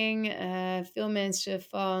bevolking. Veel mensen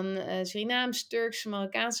van Surinaams, Turks,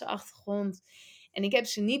 Marokkaanse achtergrond. En ik heb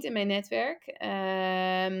ze niet in mijn netwerk.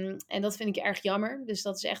 En dat vind ik erg jammer. Dus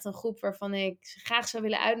dat is echt een groep waarvan ik ze graag zou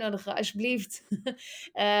willen uitnodigen. Alsjeblieft.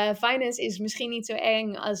 Finance is misschien niet zo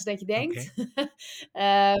eng als dat je denkt.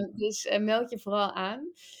 Oké. Dus meld je vooral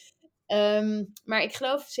aan. Maar ik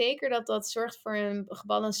geloof zeker dat dat zorgt voor een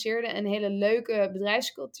gebalanceerde en hele leuke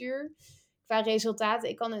bedrijfscultuur. Qua resultaten,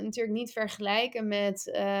 ik kan het natuurlijk niet vergelijken met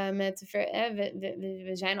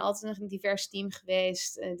we zijn altijd een divers team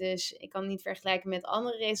geweest. Dus ik kan het niet vergelijken met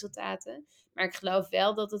andere resultaten. Maar ik geloof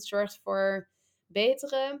wel dat het zorgt voor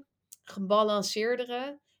betere,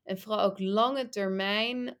 gebalanceerdere en vooral ook lange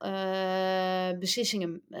termijn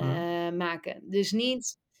beslissingen Mhm. maken. Dus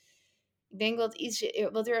niet ik denk dat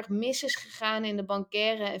wat heel erg mis is gegaan in de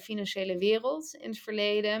bankaire en financiële wereld in het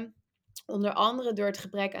verleden, onder andere door het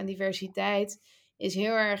gebrek aan diversiteit, is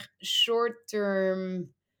heel erg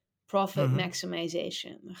short-term profit Mhm.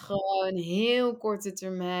 maximization. Gewoon heel korte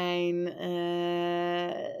termijn,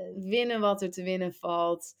 winnen wat er te winnen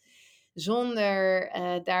valt, zonder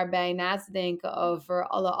daarbij na te denken over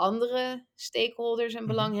alle andere stakeholders en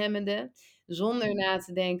Mhm. belanghebbenden. Zonder na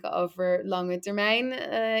te denken over lange termijn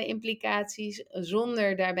implicaties,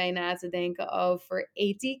 zonder daarbij na te denken over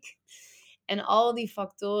ethiek. En al die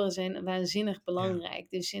factoren zijn waanzinnig Ja. belangrijk.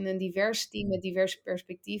 Dus in een divers team met diverse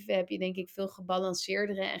perspectieven heb je denk ik veel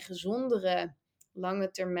gebalanceerdere en gezondere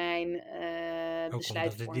lange termijn Ook omdat de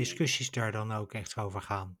besluitvorming. discussies daar dan ook echt over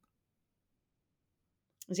gaan.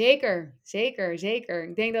 Zeker, zeker, zeker.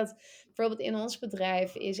 Ik denk dat bijvoorbeeld in ons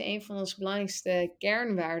bedrijf is een van onze belangrijkste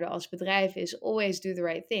kernwaarden als bedrijf is always do the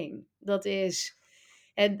right thing. Dat is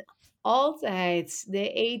het altijd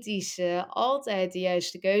de ethische, altijd de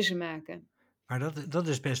juiste keuze maken. Maar dat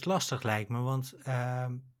is best lastig lijkt me, want,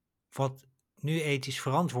 wat nu ethisch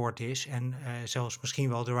verantwoord is en, zelfs misschien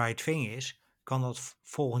wel the right thing is, kan dat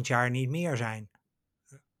volgend jaar niet meer zijn.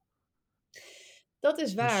 Dat is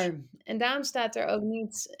Dus waar. En daarom staat er ook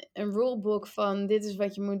niet een rulebook van dit is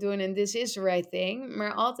wat je moet doen en this is the right thing.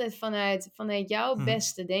 Maar altijd vanuit jouw mhm,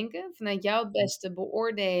 beste denken, vanuit jouw beste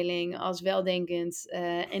beoordeling als weldenkend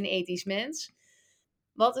en ethisch mens.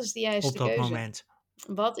 Wat is de op juiste dat keuze? moment.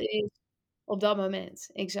 Wat is op dat moment,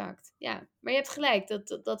 exact. Ja, maar je hebt gelijk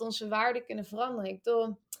dat onze waarden kunnen veranderen. Ik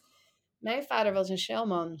bedoel, mijn vader was een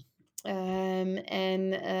Shellman.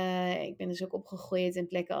 En ik ben dus ook opgegroeid in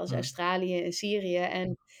plekken als Mhm, Australië en Syrië.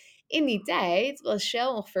 En in die tijd was Shell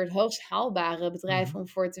ongeveer het hoogst haalbare bedrijf mhm, om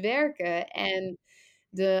voor te werken. En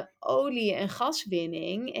de olie- en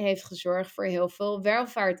gaswinning heeft gezorgd voor heel veel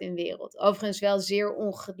welvaart in de wereld. Overigens wel zeer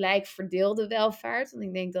ongelijk verdeelde welvaart. Want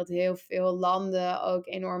ik denk dat heel veel landen ook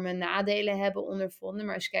enorme nadelen hebben ondervonden.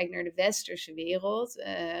 Maar als je kijkt naar de westerse wereld,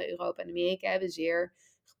 Europa en Amerika hebben zeer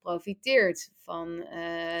geprofiteerd van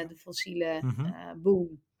Ja. de fossiele Mhm.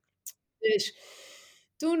 boom. Dus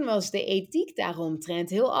toen was de ethiek daaromtrent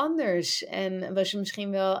heel anders en was je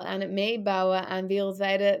misschien wel aan het meebouwen aan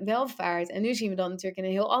wereldwijde welvaart. En nu zien we dat natuurlijk in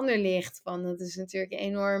een heel ander licht, van dat is natuurlijk een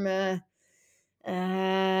enorme Nou,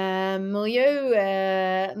 het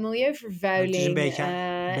is een milieuvervuiling, een en beetje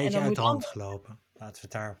dat uit moet de hand anders. gelopen. Laten we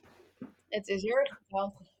het daar. Het is heel erg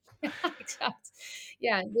handig. Ja, exact.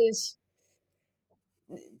 Ja, dus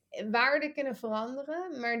waarden kunnen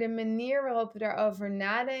veranderen, maar de manier waarop we daarover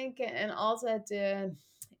nadenken en altijd de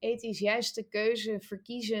ethisch juiste keuze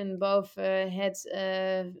verkiezen boven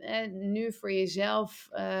het nu voor jezelf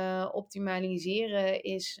optimaliseren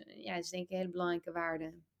is denk ik een hele belangrijke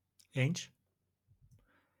waarde. Eens.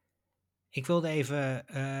 Ik wilde even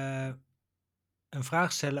een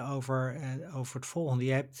vraag stellen over het volgende.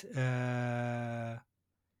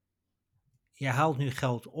 Je haalt nu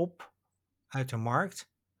geld op uit de markt.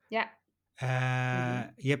 Ja.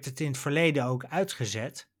 Mhm. Je hebt het in het verleden ook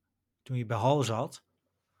uitgezet, toen je bij Hal zat.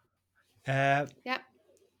 Eh, Ja.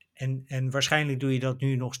 en waarschijnlijk doe je dat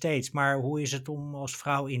nu nog steeds. Maar hoe is het om als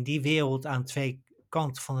vrouw in die wereld aan twee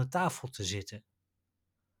kanten van de tafel te zitten?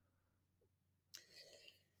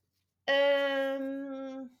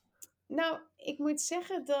 Ehm, nou, ik moet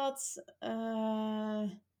zeggen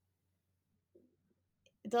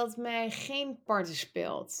dat mij geen parten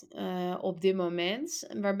speelt, op dit moment.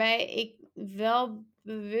 Waarbij ik wel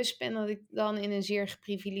bewust ben dat ik dan in een zeer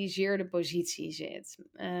geprivilegeerde positie zit.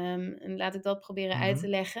 En laat ik dat proberen uit te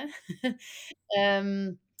Mhm, leggen.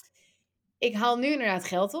 Ehm, ik haal nu inderdaad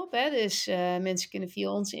geld op, hè, dus mensen kunnen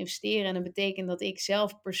via ons investeren. En dat betekent dat ik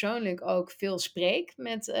zelf persoonlijk ook veel spreek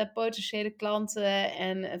met potentiële klanten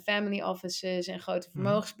en family offices en grote mhm,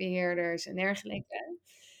 vermogensbeheerders en dergelijke.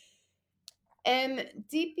 En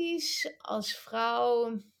typisch als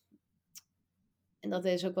vrouw, en dat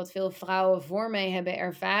is ook wat veel vrouwen voor mij hebben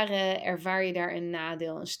ervaren, ervaar je daar een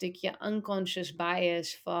nadeel. Een stukje unconscious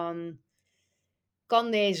bias van,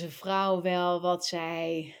 kan deze vrouw wel wat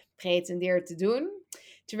zij pretendeert te doen?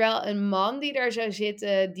 Terwijl een man die daar zou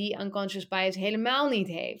zitten, die unconscious bias helemaal niet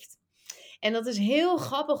heeft. En dat is heel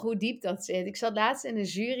grappig hoe diep dat zit. Ik zat laatst in de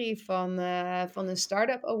jury van een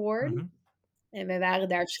Startup Award. mhm, En wij waren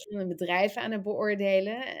daar verschillende bedrijven aan het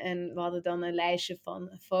beoordelen. En we hadden dan een lijstje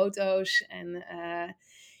van foto's en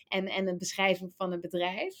een beschrijving van het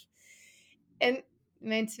bedrijf. En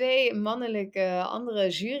mijn twee mannelijke andere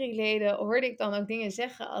juryleden hoorde ik dan ook dingen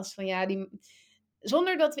zeggen als van ja,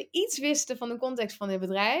 zonder dat we iets wisten van de context van het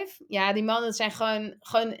bedrijf. Ja, die mannen, dat zijn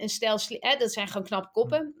gewoon een stel, dat zijn gewoon knappe mhm.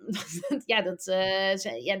 koppen. Ja,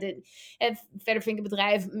 verder vind ik het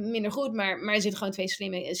bedrijf minder goed, maar er zitten gewoon twee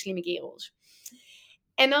slimme kerels.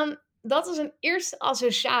 En dan, dat is een eerste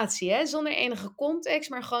associatie, hè? Zonder enige context,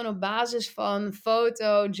 maar gewoon op basis van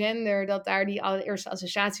foto, gender, dat daar die allereerste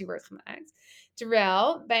associatie wordt gemaakt.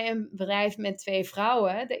 Terwijl bij een bedrijf met twee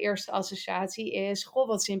vrouwen de eerste associatie is: goh,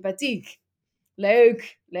 wat sympathiek.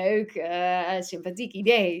 Leuk, leuk, sympathiek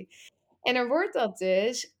idee. En dan wordt dat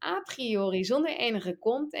dus a priori, zonder enige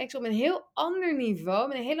context, op een heel ander niveau,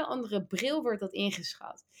 met een hele andere bril wordt dat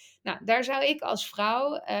ingeschat. Nou, daar zou ik als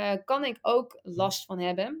vrouw, kan ik ook Mhm. last van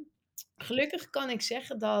hebben. Gelukkig kan ik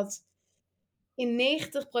zeggen dat in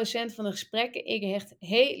 90% van de gesprekken ik echt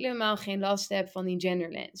helemaal geen last heb van die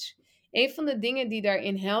genderlens. Een van de dingen die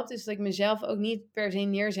daarin helpt, is dat ik mezelf ook niet per se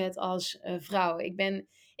neerzet als vrouw.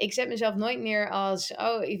 Ik zet mezelf nooit neer als,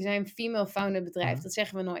 oh, we zijn een female founded bedrijf. Mhm. Dat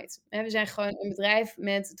zeggen we nooit. We zijn gewoon een bedrijf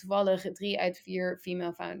met toevallig 3 uit 4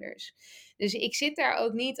 female founders. Dus ik zit daar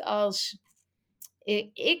ook niet als,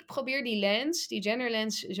 ik probeer die lens, die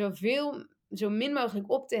genderlens, zo min mogelijk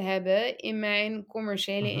op te hebben in mijn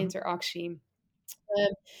commerciële Mhm. interactie.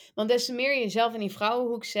 Ehm, want des te meer je jezelf in die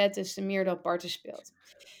vrouwenhoek zet, des te meer dat parten speelt.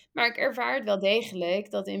 Maar ik ervaar het wel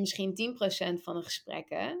degelijk dat in misschien 10% van de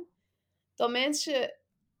gesprekken, dat mensen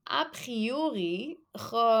a priori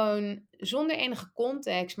gewoon zonder enige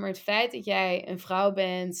context, maar het feit dat jij een vrouw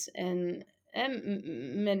bent en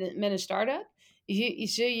met een start-up,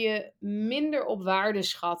 ze je minder op waarde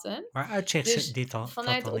schatten. Waar uitzicht ze Dus dat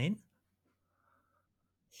vanuit dan in?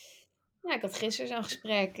 Ja, ik had gisteren zo'n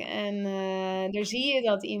gesprek en daar zie je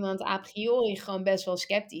dat iemand a priori gewoon best wel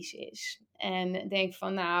sceptisch is. En denkt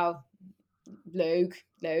van, nou, leuk,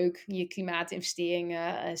 leuk, je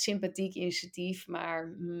klimaatinvesteringen, sympathiek initiatief,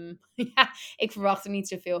 maar ja, ik verwacht er niet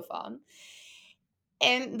zoveel van.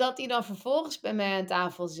 En dat hij dan vervolgens bij mij aan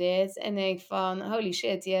tafel zit en denkt van, holy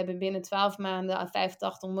shit, die hebben binnen 12 maanden aan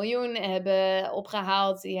 85 miljoen hebben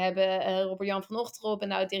opgehaald. Die hebben Robert-Jan van Ochteren,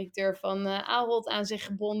 een oud-directeur van Ahold, aan zich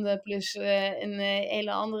gebonden. Plus een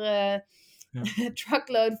hele andere ja.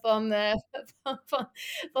 truckload van, van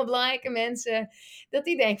belangrijke mensen, dat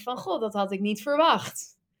die denkt van: "God, dat had ik niet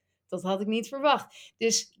verwacht. Dat had ik niet verwacht."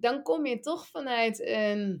 Dus dan kom je toch vanuit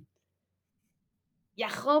een ja,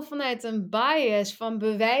 gewoon vanuit een bias van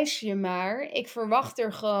bewijs je maar. Ik verwacht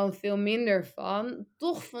er gewoon veel minder van,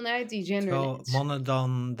 toch vanuit die Terwijl genderlens. mannen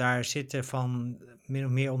dan daar zitten van, min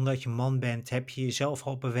of meer omdat je man bent, heb je jezelf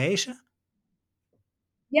al bewezen?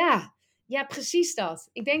 Ja, ja, precies dat.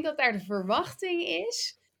 Ik denk dat daar de verwachting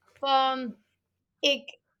is van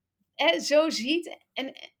ik zo ziet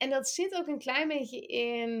en dat zit ook een klein beetje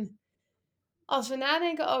in als we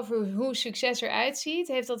nadenken over hoe succes eruit ziet,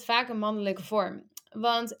 heeft dat vaak een mannelijke vorm.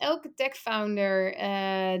 Want elke tech-founder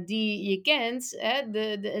die je kent,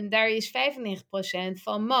 daar is 95%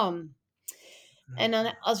 van man. En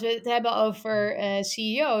dan als we het hebben over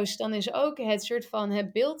CEO's, dan is ook het soort van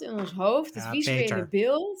het beeld in ons hoofd, het Ja, visuele Peter.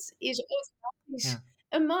 beeld, is automatisch Ja,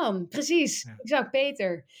 een man. Precies, ja. exact,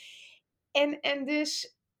 Peter. En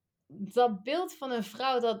dus dat beeld van een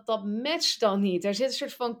vrouw, dat matcht dan niet. Er zit een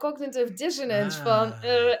soort van cognitive dissonance van,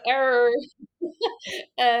 Ah, error.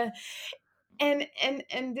 Eh,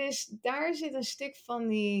 en dus daar zit een stuk van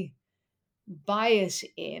die bias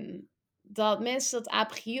in. Dat mensen dat a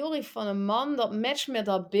priori van een man, dat matcht met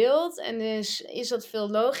dat beeld. En dus is dat veel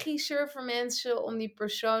logischer voor mensen om die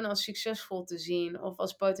persoon als succesvol te zien of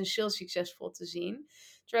als potentieel succesvol te zien.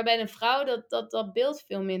 Terwijl bij een vrouw dat beeld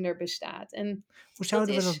veel minder bestaat. En hoe dat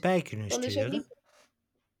zouden we dat is bij kunnen dan dus ook sturen? niet.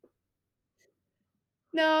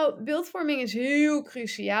 Nou, beeldvorming is heel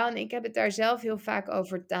cruciaal en ik heb het daar zelf heel vaak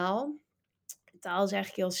over taal. Taal is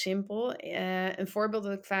eigenlijk heel simpel. Een voorbeeld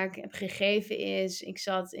dat ik vaak heb gegeven is, ik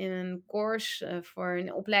zat in een course voor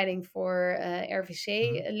een opleiding voor Mhm,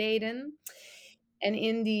 RVC-leden. En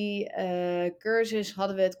in die cursus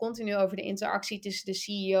hadden we het continu over de interactie tussen de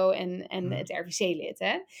CEO en mhm. het RVC-lid.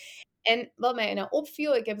 Hè? En wat mij nou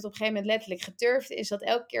opviel, ik heb het op een gegeven moment letterlijk geturfd, is dat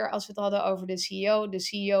elke keer als we het hadden over de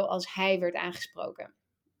CEO als hij werd aangesproken.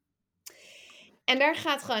 En daar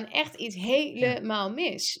gaat gewoon echt iets Ja, helemaal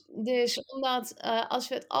mis. Dus omdat, als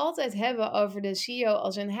we het altijd hebben over de CEO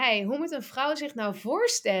als een hij, hoe moet een vrouw zich nou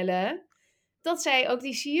voorstellen dat zij ook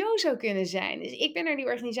die CEO zou kunnen zijn? Dus ik ben naar die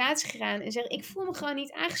organisatie gegaan en zeg: "Ik voel me gewoon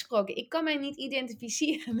niet aangesproken. Ik kan mij niet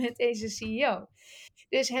identificeren met deze CEO."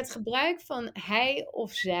 Dus het gebruik van hij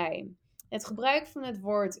of zij, het gebruik van het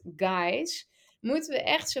woord guys, moeten we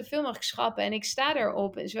echt zoveel mogelijk schrappen. En ik sta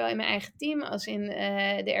daarop, zowel in mijn eigen team als in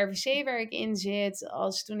de RVC waar ik in zit,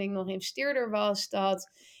 als toen ik nog investeerder was,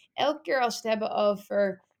 dat elke keer als we het hebben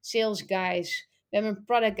over sales guys, we hebben een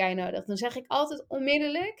product guy nodig, dan zeg ik altijd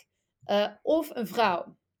onmiddellijk of een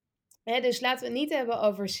vrouw. Hè, dus laten we het niet hebben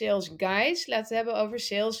over sales guys, laten we het hebben over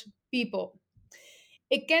sales people.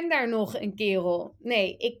 Ik ken daar nog een kerel.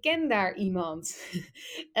 Nee, ik ken daar iemand.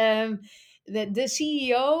 Ehm, de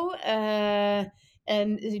CEO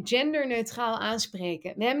en genderneutraal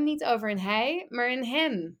aanspreken. We hebben het niet over een hij, maar een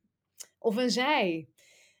hen of een zij.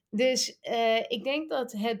 Dus ik denk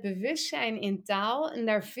dat het bewustzijn in taal en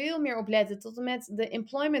daar veel meer op letten, tot en met de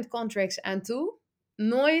employment contracts aan toe.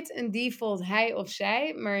 Nooit een default hij of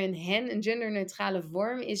zij, maar een hen, een genderneutrale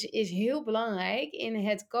vorm, is heel belangrijk in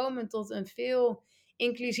het komen tot een veel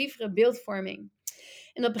inclusievere beeldvorming.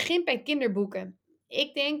 En dat begint bij kinderboeken.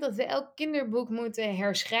 Ik denk dat we elk kinderboek moeten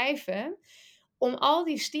herschrijven om al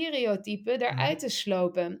die stereotypen mhm. eruit te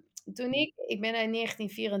slopen. Toen ik ben uit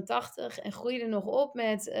 1984 en groeide nog op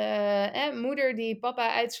met moeder die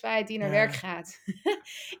papa uitzwaait die naar werk Ja, gaat.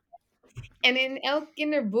 En in elk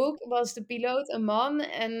kinderboek was de piloot een man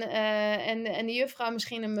en de juffrouw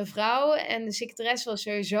misschien een mevrouw. En de secretaresse was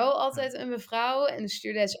sowieso ja. altijd een mevrouw en de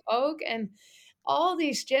stewardess ook. En al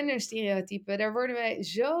die genderstereotypen, daar worden wij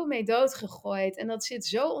zo mee doodgegooid. En dat zit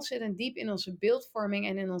zo ontzettend diep in onze beeldvorming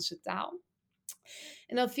en in onze taal.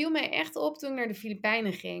 En dat viel mij echt op toen ik naar de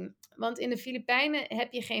Filipijnen ging. Want in de Filipijnen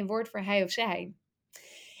heb je geen woord voor hij of zij.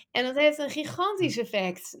 En dat heeft een Hm. gigantisch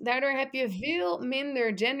effect. Daardoor heb je veel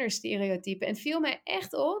minder genderstereotypen. En het viel mij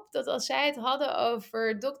echt op dat als zij het hadden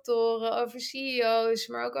over doktoren, over CEO's,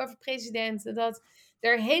 maar ook over presidenten, dat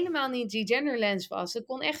er helemaal niet die genderlens was. Het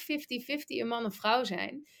kon echt 50-50 een man of vrouw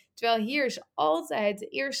zijn. Terwijl hier is altijd de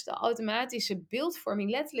eerste automatische beeldvorming,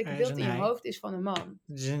 letterlijk het Hij is beeld een in je hij. hoofd is van een man.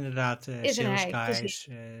 Het is inderdaad Is een sales hij, precies.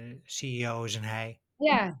 guys, CEO is een hij.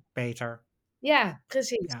 Ja, Peter. ja,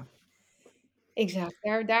 precies. Ja, Exact.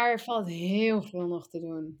 Daar valt heel veel nog te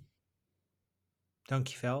doen.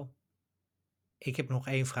 dankjewel. Ik heb nog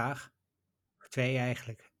één vraag. Of 2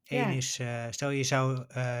 eigenlijk. Eén Ja. is, stel je zou,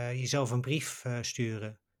 jezelf een brief,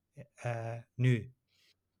 sturen, nu,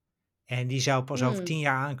 en die zou pas over 10 Mm.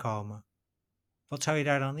 jaar aankomen. Wat zou je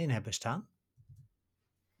daar dan in hebben staan?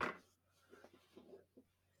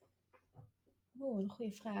 Een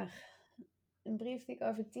goede vraag. Een brief die ik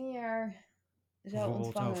over 10 jaar zou Bijvoorbeeld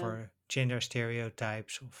ontvangen. over gender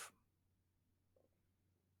stereotypes of...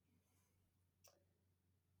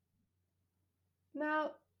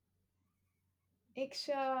 Nou, ik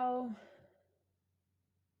zou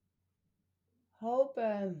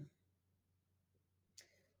hopen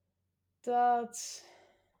dat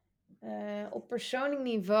op persoonlijk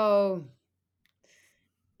niveau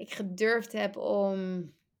ik gedurfd heb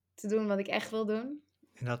om te doen wat ik echt wil doen.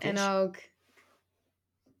 En dat En is? ook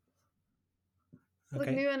wat ik Oké,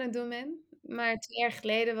 nu aan het doen ben. Maar 2 jaar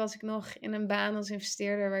geleden was ik nog in een baan als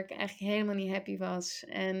investeerder waar ik eigenlijk helemaal niet happy was.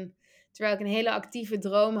 En terwijl ik een hele actieve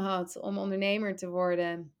droom had om ondernemer te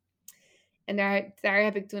worden. En daar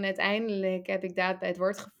heb ik toen uiteindelijk heb ik daad bij het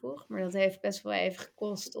woord gevoegd. Maar dat heeft best wel even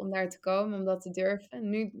gekost om daar te komen, om dat te durven.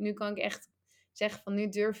 Nu kan ik echt zeggen van nu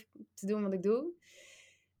durf ik te doen wat ik doe.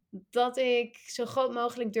 Dat ik zo groot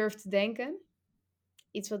mogelijk durf te denken.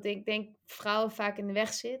 Iets wat ik denk vrouwen vaak in de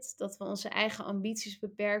weg zit. Dat we onze eigen ambities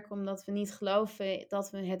beperken omdat we niet geloven dat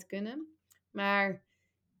we het kunnen. Maar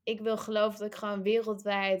ik wil geloven dat ik gewoon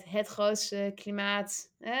wereldwijd het grootste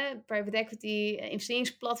private equity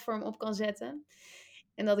investeringsplatform op kan zetten.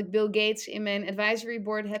 En dat ik Bill Gates in mijn advisory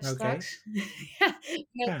board heb oké. straks. Ja,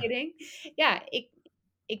 no Ja, kidding. Ja,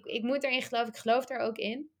 ik moet daarin geloven. Ik geloof daar ook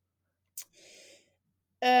in.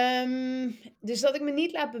 Dus dat ik me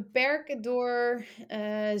niet laat beperken door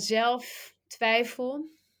zelftwijfel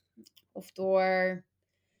of door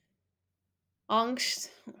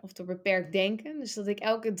angst of door beperkt denken. Dus dat ik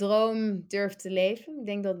elke droom durf te leven. Ik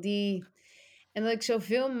denk dat die. En dat ik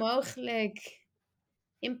zoveel mogelijk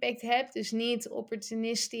impact heb. Dus niet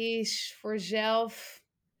opportunistisch voor zelf.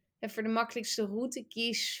 En voor de makkelijkste route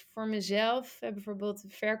kies voor mezelf. Bijvoorbeeld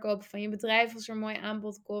het verkopen van je bedrijf als er een mooi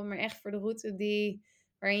aanbod komt. Maar echt voor de route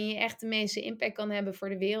waarin je echt de meeste impact kan hebben voor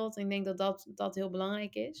de wereld. En ik denk dat heel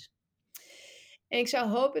belangrijk is. En ik zou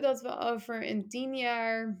hopen dat we over een 10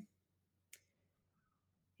 jaar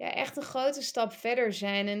ja, echt een grote stap verder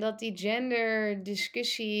zijn. En dat die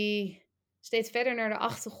genderdiscussie steeds verder naar de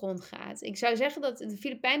achtergrond gaat. Ik zou zeggen dat in de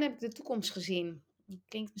Filipijnen heb ik de toekomst gezien. Dat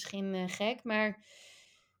klinkt misschien gek, maar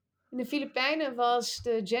in de Filipijnen was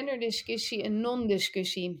de genderdiscussie een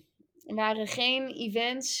non-discussie. Er waren geen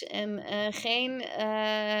events en geen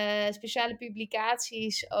speciale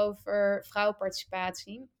publicaties over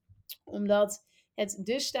vrouwenparticipatie. Omdat het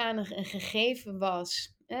dusdanig een gegeven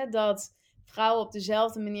was dat vrouwen op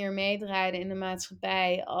dezelfde manier meedraaiden in de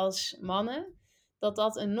maatschappij als mannen.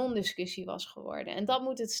 Dat een non-discussie was geworden. En dat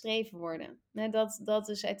moet het streven worden. Dat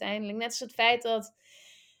is uiteindelijk net als het feit dat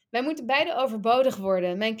wij moeten beide overbodig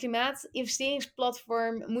worden. Mijn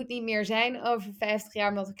klimaatinvesteringsplatform moet niet meer zijn over 50 jaar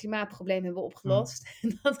omdat we het klimaatprobleem hebben hm. opgelost.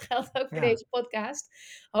 En dat geldt ook voor Ja. deze podcast.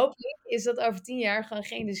 Hopelijk is dat over 10 jaar gewoon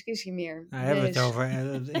geen discussie meer. Nou, hebben we het Dus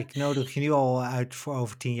over. Ik nodig je nu al uit voor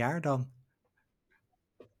over 10 jaar dan.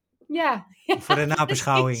 ja, Voor de ja,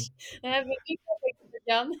 nabeschouwing. precies. Dan hebben we nu nog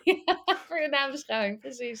Jan. Ja, voor de nabeschouwing,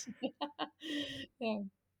 precies. Ja.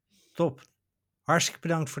 Top. Hartstikke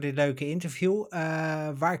bedankt voor dit leuke interview.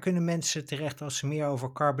 Waar kunnen mensen terecht als ze meer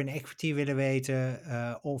over carbon equity willen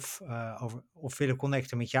weten of willen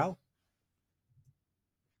connecten met jou?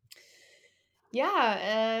 Ja,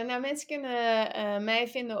 nou mensen kunnen mij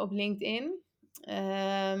vinden op LinkedIn.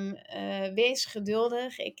 Wees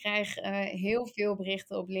geduldig. Ik krijg heel veel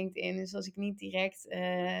berichten op LinkedIn. Dus als ik niet direct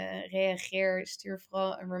reageer, stuur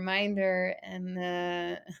vooral een reminder en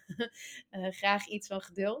graag iets van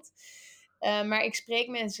geduld. Maar ik spreek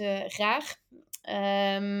mensen graag.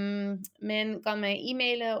 Men kan mij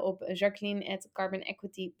e-mailen op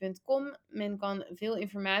jacqueline@carbonequity.com. Men kan veel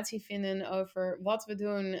informatie vinden over wat we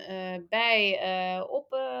doen op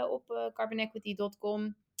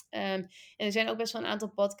carbonequity.com. En er zijn ook best wel een aantal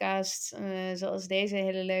podcasts, zoals deze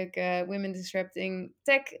hele leuke Women Disrupting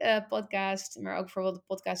Tech podcast, maar ook bijvoorbeeld de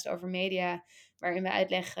podcast over media, waarin we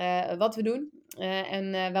uitleggen wat we doen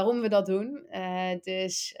en waarom we dat doen.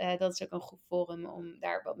 Dus dat is ook een goed forum om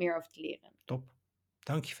daar wat meer over te leren. Top.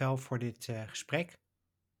 Dankjewel voor dit gesprek.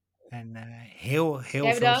 En heel Jij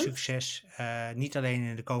veel bedankt. succes. Niet alleen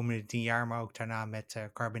in de komende 10 jaar, maar ook daarna met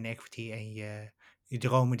carbon equity en je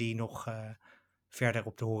dromen die nog verder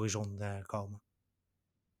op de horizon komen.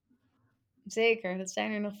 Zeker, dat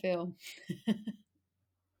zijn er nog veel.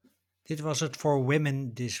 Dit was het voor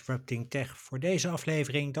Women Disrupting Tech voor deze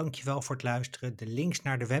aflevering. Dankjewel voor het luisteren. De links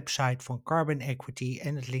naar de website van Carbon Equity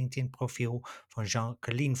en het LinkedIn profiel van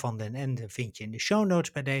Jacqueline van den Ende vind je in de show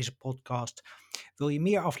notes bij deze podcast. Wil je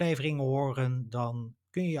meer afleveringen horen, dan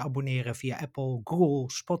kun je je abonneren via Apple,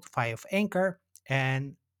 Google, Spotify of Anchor.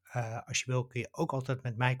 En als je wil kun je ook altijd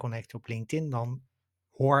met mij connecten op LinkedIn. Dan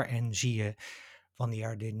hoor en zie je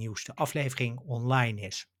wanneer de nieuwste aflevering online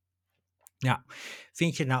is. Ja,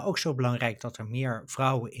 vind je het nou ook zo belangrijk dat er meer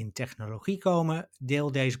vrouwen in technologie komen?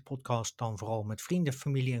 Deel deze podcast dan vooral met vrienden,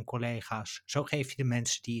 familie en collega's. Zo geef je de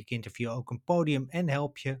mensen die ik interview ook een podium en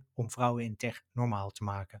help je om vrouwen in tech normaal te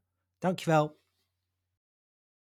maken. Dankjewel.